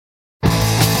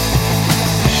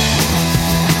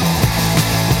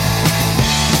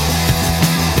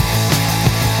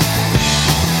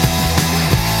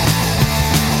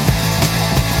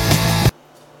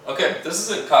This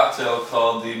is a cocktail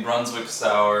called the Brunswick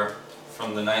Sour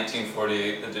from the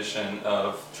 1948 edition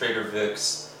of Trader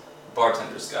Vic's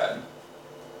Bartender's Guide.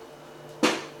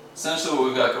 Essentially what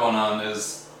we've got going on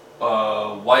is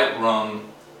white rum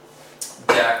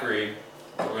daiquiri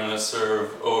that we're going to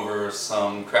serve over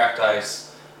some cracked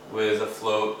ice with a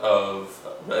float of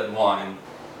red wine.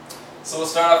 So we'll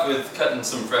start off with cutting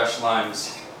some fresh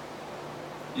limes.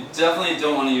 You definitely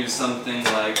don't want to use something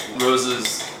like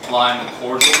Rose's lime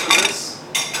cordial for this.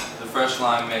 The fresh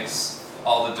lime makes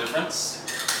all the difference.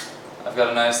 I've got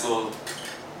a nice little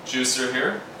juicer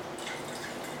here.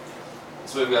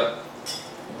 So we've got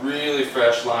really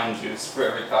fresh lime juice for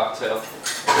every cocktail.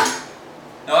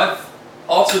 Now I've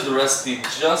altered the recipe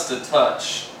just a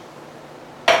touch,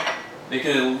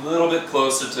 making it a little bit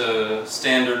closer to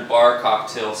standard bar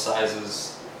cocktail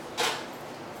sizes.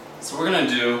 So we're going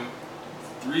to do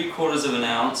 3/4 of an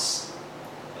ounce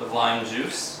of lime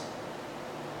juice,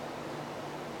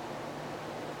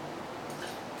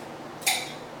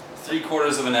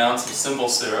 three-quarters of an ounce of simple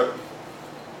syrup.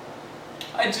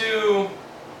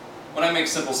 When I make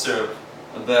simple syrup,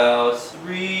 about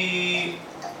 3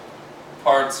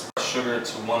 parts sugar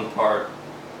to 1 part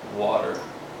water.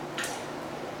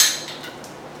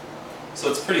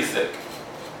 So it's pretty thick.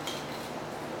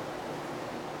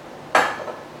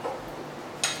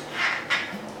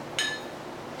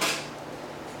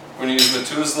 We're going to use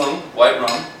Methuselah white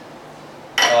rum,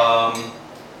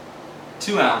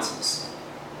 2 ounces.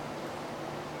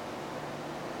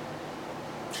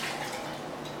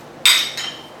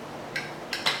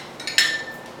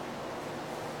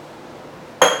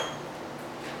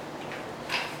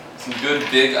 Some good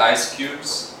big ice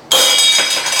cubes.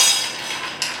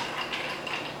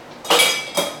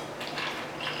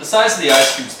 The size of the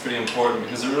ice cube is pretty important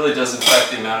because it really does affect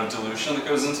the amount of dilution that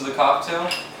goes into the cocktail.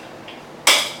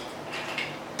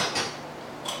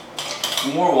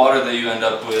 The more water that you end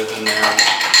up with in there,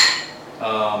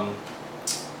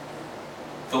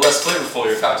 the less flavorful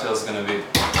your cocktail is going to be.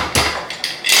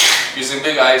 Using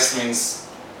big ice means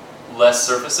less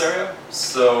surface area,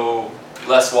 so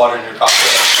less water in your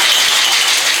cocktail.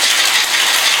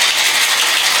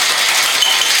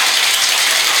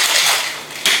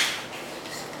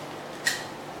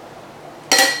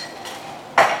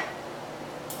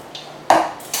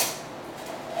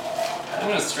 I'm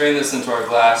going to strain this into our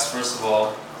glass first of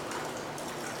all.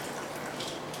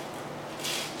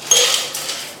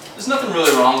 There's nothing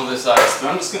really wrong with this ice, but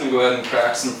I'm just going to go ahead and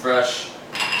crack some fresh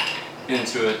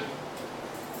into it.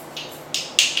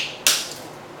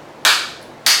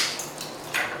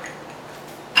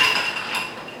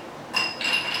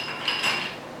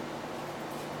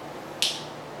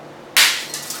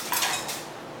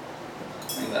 I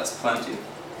think that's plenty.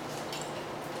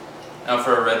 Now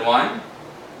for a red wine.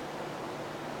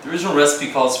 The original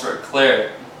recipe calls for a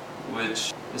claret,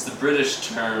 which is the British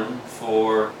term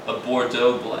for a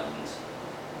Bordeaux blend.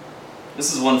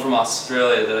 This is one from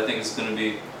Australia that I think is going to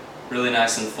be really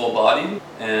nice and full-bodied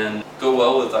and go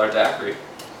well with our daiquiri.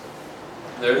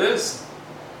 There it is,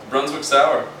 the Brunswick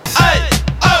Sour.